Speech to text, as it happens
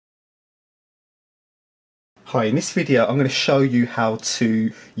Hi, in this video I'm going to show you how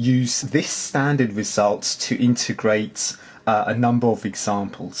to use this standard result to integrate a number of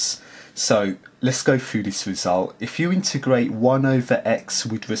examples. So let's go through this result. If you integrate 1 over x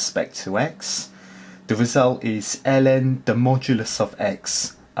with respect to x, the result is ln the modulus of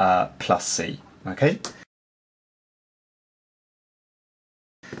x plus c. Okay?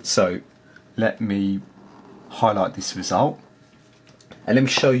 So let me highlight this result and let me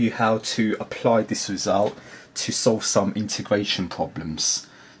show you how to apply this result to solve some integration problems.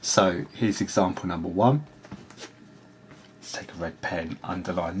 So here's example number 1. Let's take a red pen,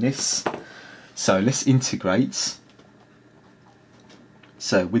 underline this. So let's integrate.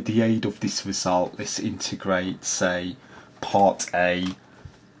 So with the aid of this result, let's integrate, say, part A.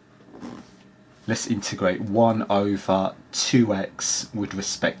 Let's integrate 1 over 2x with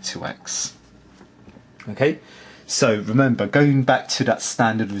respect to x. Okay? So remember, going back to that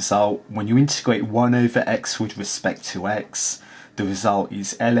standard result, when you integrate 1 over x with respect to x, the result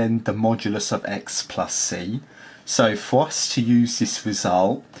is ln the modulus of x plus c. So for us to use this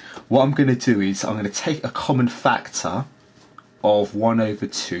result, what I'm going to do is I'm going to take a common factor of 1 over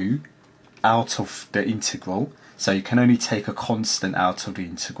 2 out of the integral. So you can only take a constant out of the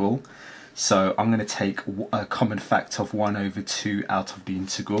integral. So I'm going to take a common factor of 1 over 2 out of the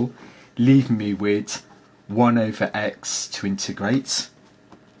integral, leaving me with 1 over x to integrate.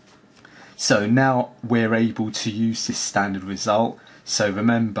 So now we're able to use this standard result. So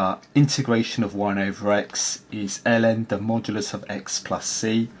remember, integration of 1 over x is ln the modulus of x plus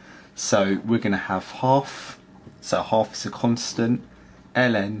c. So we're going to have half, so half is a constant,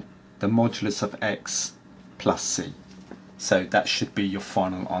 ln the modulus of x plus c. So that should be your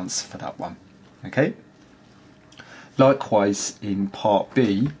final answer for that one. Okay? Likewise in part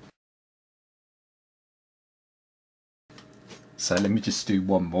B, so let me just do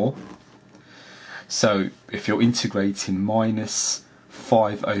one more. So if you're integrating minus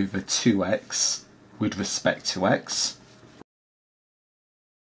 5 over 2x with respect to x,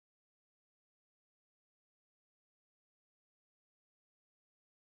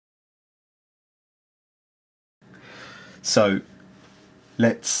 so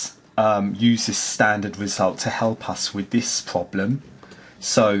let's use this standard result to help us with this problem.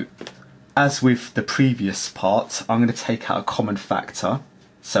 So as with the previous part, I'm going to take out a common factor.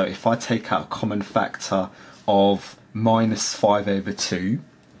 So if I take out a common factor of minus 5 over 2,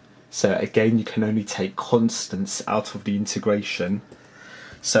 so again you can only take constants out of the integration.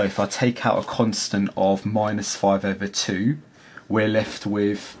 So if I take out a constant of minus 5 over 2, we're left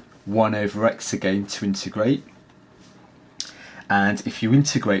with 1 over x again to integrate. And if you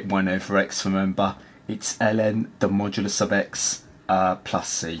integrate 1 over x, remember, it's ln the modulus of x plus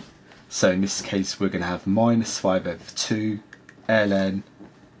c. So in this case we're going to have minus 5 over 2 ln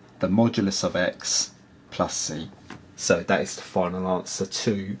the modulus of x plus c. So that is the final answer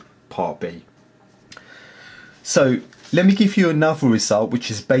to part B. So let me give you another result which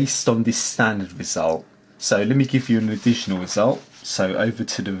is based on this standard result. So let me give you an additional result. So over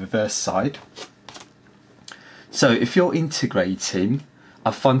to the reverse side. So if you're integrating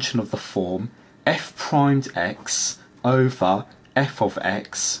a function of the form f primed x over f of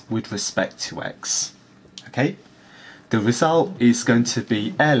x with respect to x, okay, the result is going to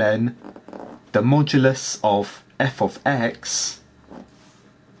be ln the modulus of f of x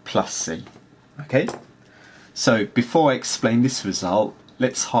plus c. Okay, so before I explain this result,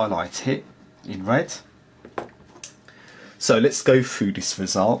 let's highlight it in red. So let's go through this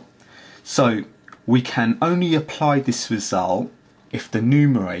result. So we can only apply this result if the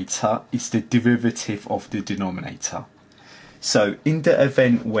numerator is the derivative of the denominator. So in the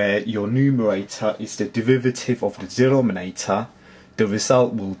event where your numerator is the derivative of the denominator, the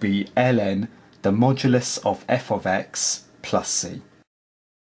result will be ln the modulus of f of x plus c.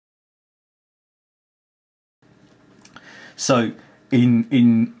 So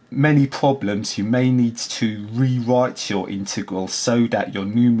in many problems you may need to rewrite your integral so that your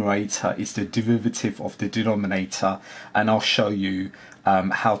numerator is the derivative of the denominator, and I'll show you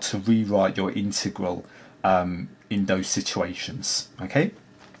how to rewrite your integral in those situations. Okay,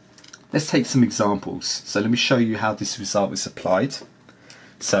 let's take some examples. So let me show you how this result is applied.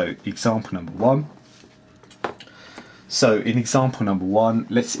 So example number 1. So in example number 1,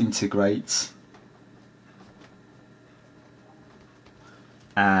 let's integrate,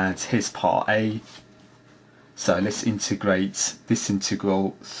 and here's part A. So let's integrate this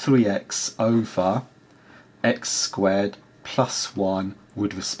integral 3x over x squared plus 1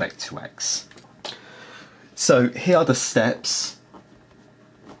 with respect to x. So here are the steps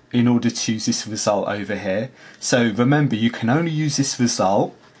in order to use this result over here. So remember, you can only use this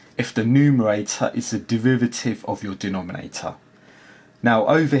result if the numerator is a derivative of your denominator. Now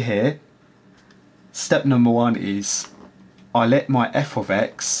over here, step number 1 is I let my f of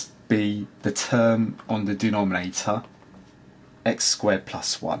x be the term on the denominator, x squared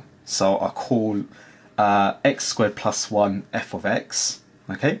plus 1. So I call x squared plus 1 f of x,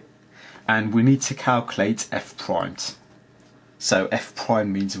 okay? And we need to calculate f primed. So f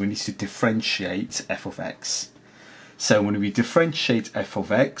prime means we need to differentiate f of x. So when we differentiate f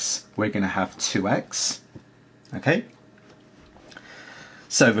of x, we're going to have 2x, okay?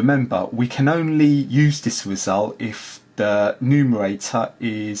 So remember, we can only use this result if the numerator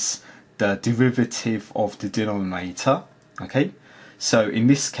is the derivative of the denominator, okay? So in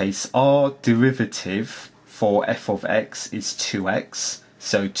this case, our derivative for f of x is 2x.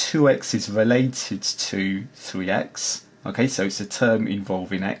 So 2x is related to 3x, okay? So it's a term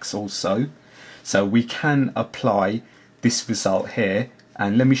involving x also. So we can apply this result here,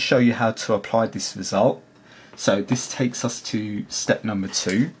 and let me show you how to apply this result. So this takes us to step number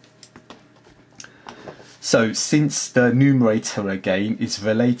 2. So since the numerator again is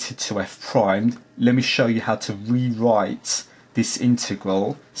related to f primed, let me show you how to rewrite this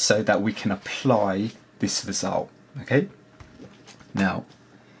integral so that we can apply this result, okay? Now,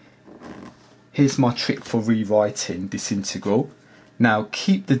 here's my trick for rewriting this integral. Now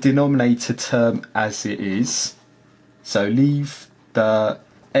keep the denominator term as it is. So leave the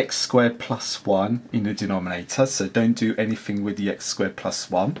x squared plus 1 in the denominator, so don't do anything with the x squared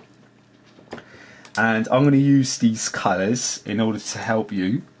plus 1. And I'm going to use these colours in order to help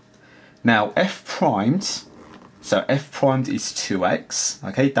you. Now f primed, so f primed is 2x,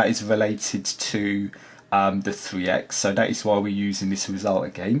 okay, that is related to the 3x, so that is why we're using this result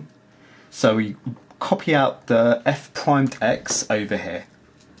again. So we copy out the f primed x over here.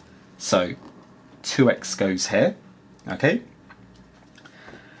 So 2x goes here, okay?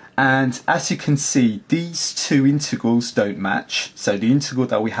 And as you can see, these two integrals don't match. So the integral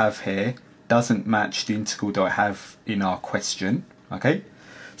that we have here doesn't match the integral that I have in our question, okay?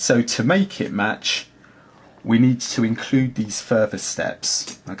 So to make it match, we need to include these further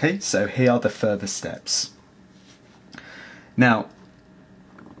steps, okay? So here are the further steps. Now,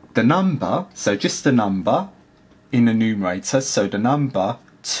 the number, so just the number in the numerator, so the number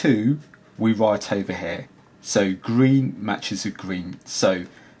 2 we write over here. So green matches with green. So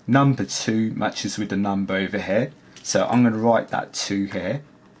number 2 matches with the number over here. So I'm going to write that 2 here.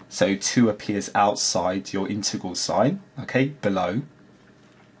 So 2 appears outside your integral sign, okay, below.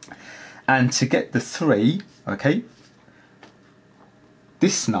 And to get the 3, okay,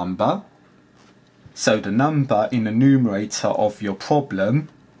 this number, so the number in the numerator of your problem,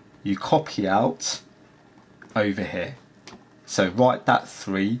 you copy out over here. So write that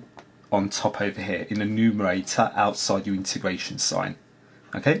 3 on top over here in the numerator outside your integration sign,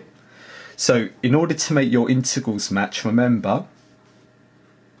 okay? So in order to make your integrals match, remember,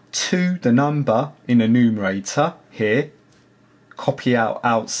 2, the number in the numerator here, copy out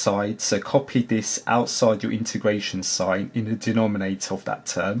outside, so copy this outside your integration sign in the denominator of that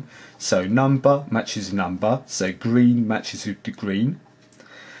term. So number matches number, so green matches with the green.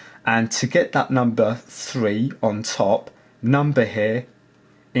 And to get that number 3 on top, number here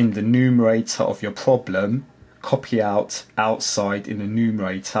in the numerator of your problem, copy out outside in the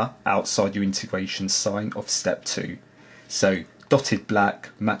numerator, outside your integration sign of step 2. So dotted black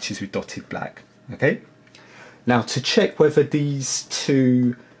matches with dotted black, okay? Now to check whether these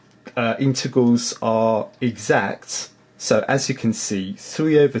two integrals are exact, so as you can see,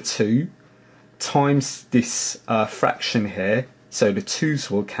 3 over 2 times this fraction here, so the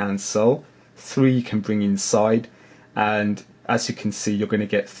 2's will cancel, 3 you can bring inside, and as you can see, you're going to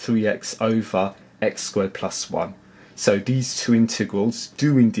get 3x over x squared plus 1. So these two integrals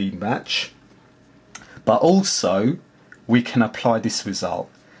do indeed match, but also we can apply this result.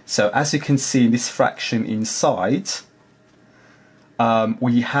 So as you can see in this fraction inside,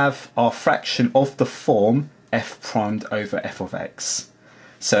 we have our fraction of the form f primed over f of x.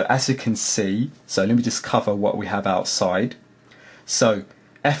 So as you can see, so let me just cover what we have outside. So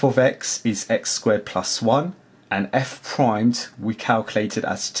f of x is x squared plus 1, and f primed we calculated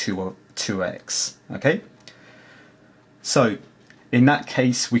as 2x, okay? So in that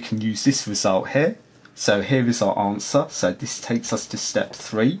case we can use this result here. So here is our answer. So this takes us to step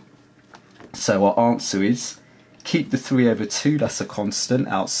 3. So our answer is, keep the 3 over 2, that's a constant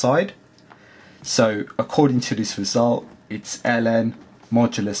outside. So according to this result, it's ln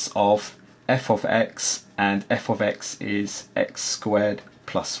modulus of f of x, and f of x is x squared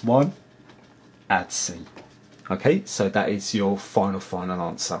plus 1, add c. Okay, so that is your final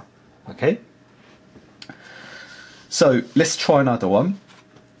answer. Okay, so let's try another one.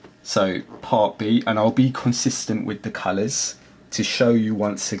 So part B, and I'll be consistent with the colours to show you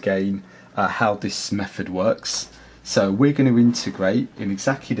once again how this method works. So we're going to integrate in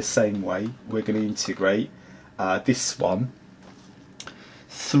exactly the same way. We're going to integrate this one,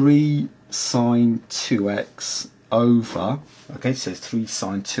 3 sine 2x over, okay, so 3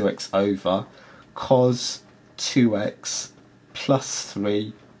 sine 2x over cos 2x plus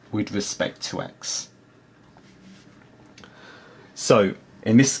 3 with respect to x. So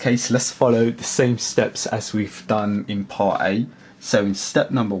in this case, let's follow the same steps as we've done in part A. So in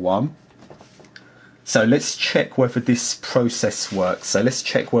step number 1, so let's check whether this process works. So let's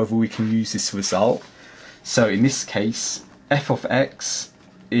check whether we can use this result. So in this case, f of x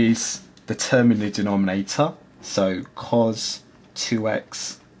is the term in the denominator, so cos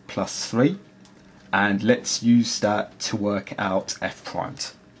 2x plus 3, and let's use that to work out f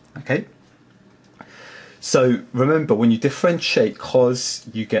primed. Okay? So remember, when you differentiate cos,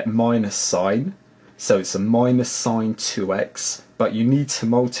 you get minus sine, so it's a minus sine 2x, but you need to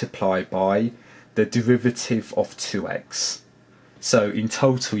multiply by the derivative of 2x. So in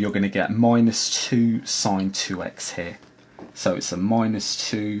total you're going to get minus 2 sine 2x here. So it's a minus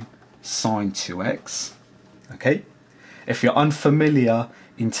 2 sine 2x. Okay? If you're unfamiliar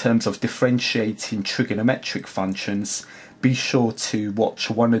in terms of differentiating trigonometric functions, be sure to watch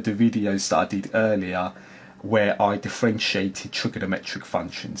one of the videos that I did earlier where I differentiated trigonometric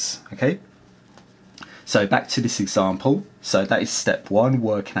functions. Okay? So back to this example. So that is step 1,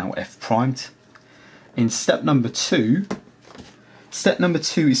 working out f primed. In step number 2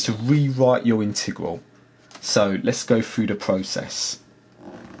 is to rewrite your integral. So let's go through the process.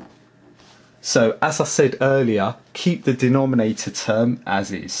 So as I said earlier, keep the denominator term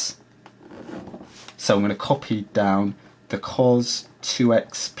as is. So I'm going to copy down the cos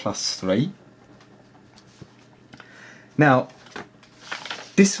 2x plus 3. Now,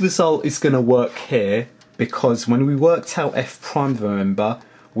 this result is going to work here because when we worked out f prime, remember,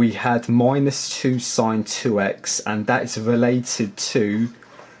 we had minus 2 sine 2x, and that is related to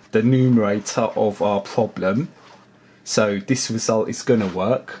the numerator of our problem. So this result is going to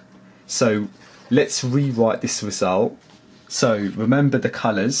work. So let's rewrite this result. So remember the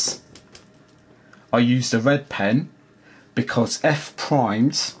colours. I used a red pen because f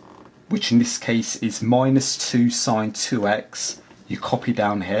primed, which in this case is minus 2 sine 2x, you copy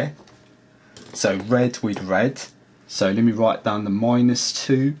down here. So red with red. So let me write down the minus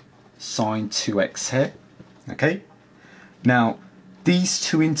 2 sine 2x here. Okay. Now these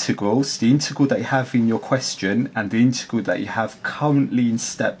two integrals, the integral that you have in your question and the integral that you have currently in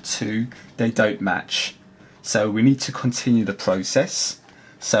step 2, they don't match. So we need to continue the process.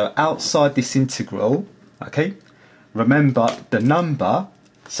 So outside this integral, okay, remember the number,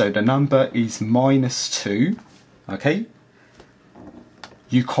 so the number is minus 2, okay,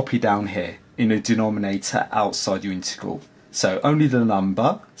 you copy down here in the denominator outside your integral. So only the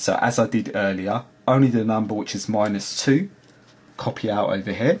number, so as I did earlier, only the number which is minus 2, copy out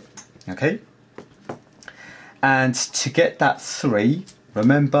over here, okay? And to get that 3,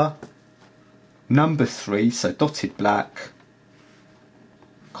 remember, number 3, so dotted black,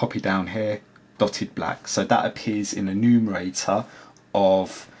 copy down here, dotted black. So that appears in the numerator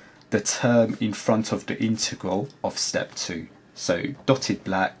of the term in front of the integral of step 2. So dotted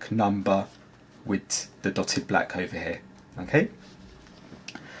black number with the dotted black over here, okay?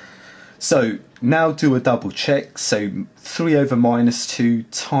 So now do a double check. So 3 over minus 2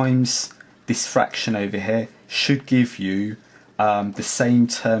 times this fraction over here should give you the same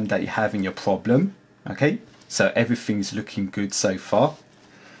term that you have in your problem, okay? So everything's looking good so far.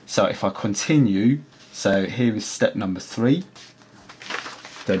 So if I continue, so here is step number 3.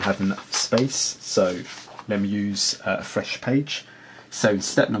 Don't have enough space, so let me use a fresh page. So in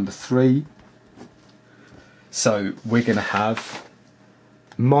step number 3, so we're going to have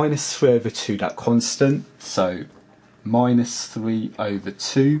minus 3 over 2, that constant, so minus 3 over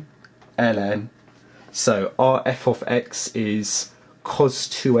 2 ln. So our f of x is cos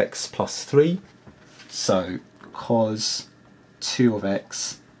 2x plus 3, so cos 2 of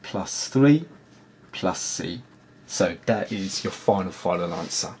x plus 3 plus c. So that is your final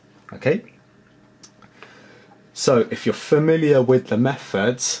answer, okay? So if you're familiar with the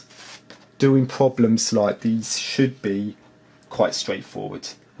methods, doing problems like these should be quite straightforward,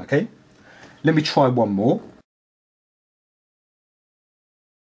 okay? Let me try one more.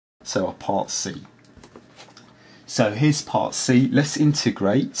 So our part C. So here's part C. Let's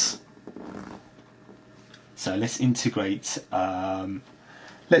integrate. So let's integrate,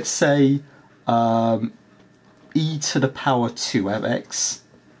 let's say e to the power 2 of x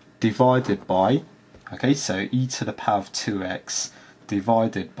divided by, okay, so e to the power of 2x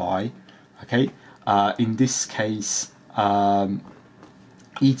divided by, okay, in this case,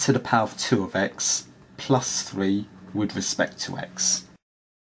 e to the power of 2 of x plus 3 with respect to x.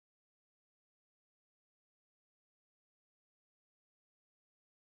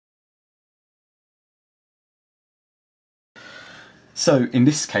 So in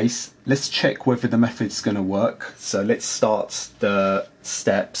this case, let's check whether the method's going to work. So let's start the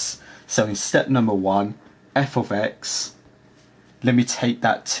steps. So in step number 1, f of x, let me take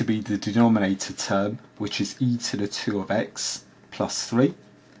that to be the denominator term, which is e to the 2 of x plus 3.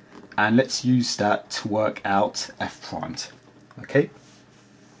 And let's use that to work out f primed. Okay.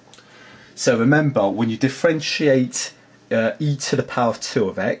 So remember, when you differentiate e to the power of 2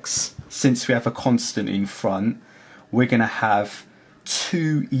 of x, since we have a constant in front, we're going to have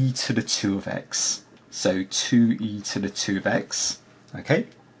 2e to the 2 of x. So 2e to the 2 of x. Okay.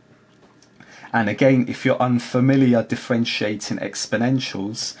 And again, if you're unfamiliar differentiating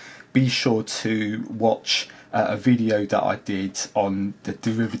exponentials, be sure to watch a video that I did on the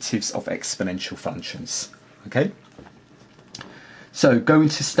derivatives of exponential functions. Okay. So going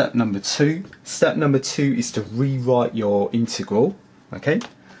to step number 2. Step number 2 is to rewrite your integral. Okay.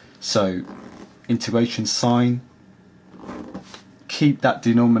 So integration sign. Keep that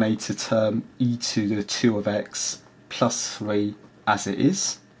denominator term e to the 2 of x plus 3 as it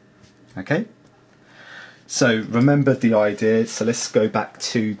is. Okay. So remember the idea. So let's go back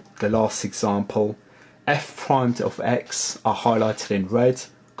to the last example. F primed of x are highlighted in red.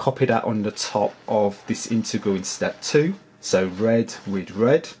 Copy that on the top of this integral in step 2. So red with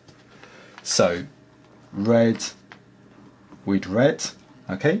red. So red with red.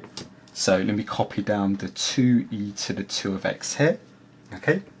 Okay. So let me copy down the 2e to the 2 of x here.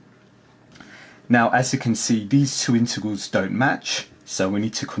 Okay. Now, as you can see, these two integrals don't match, so we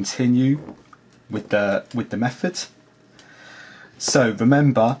need to continue with the method. So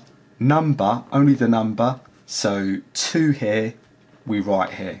remember, number, only the number. So 2 here, we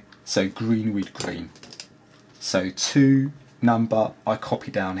write here. So green with green. So 2 number, I copy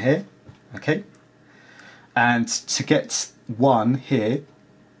down here. Okay. And to get 1 here,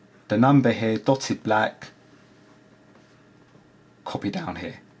 the number here, dotted black, copy down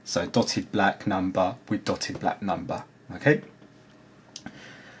here. So dotted black number with dotted black number. Okay.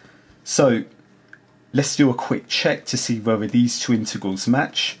 So let's do a quick check to see whether these two integrals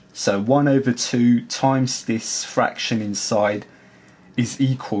match. So 1 over 2 times this fraction inside is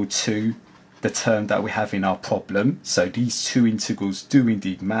equal to the term that we have in our problem. So these two integrals do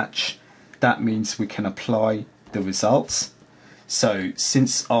indeed match. That means we can apply the results. So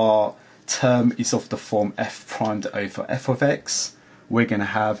since our term is of the form f primed over f of x, we're going to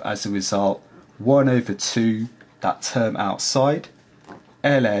have as a result 1 over 2, that term outside,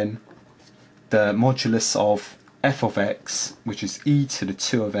 ln the modulus of f of x, which is e to the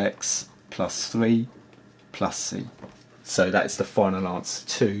 2 of x plus 3 plus c. So that's the final answer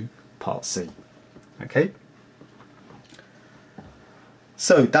to part C. Okay.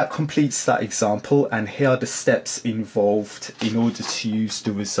 So that completes that example, and here are the steps involved in order to use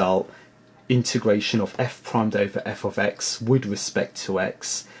the result integration of f primed over f of x with respect to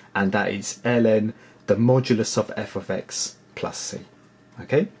x, and that is ln the modulus of f of x plus c.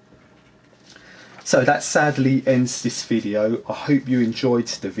 Okay. So that sadly ends this video. I hope you enjoyed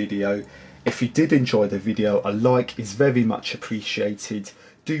the video. If you did enjoy the video, a like is very much appreciated.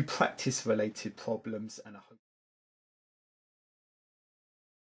 Do practice related problems, and I hope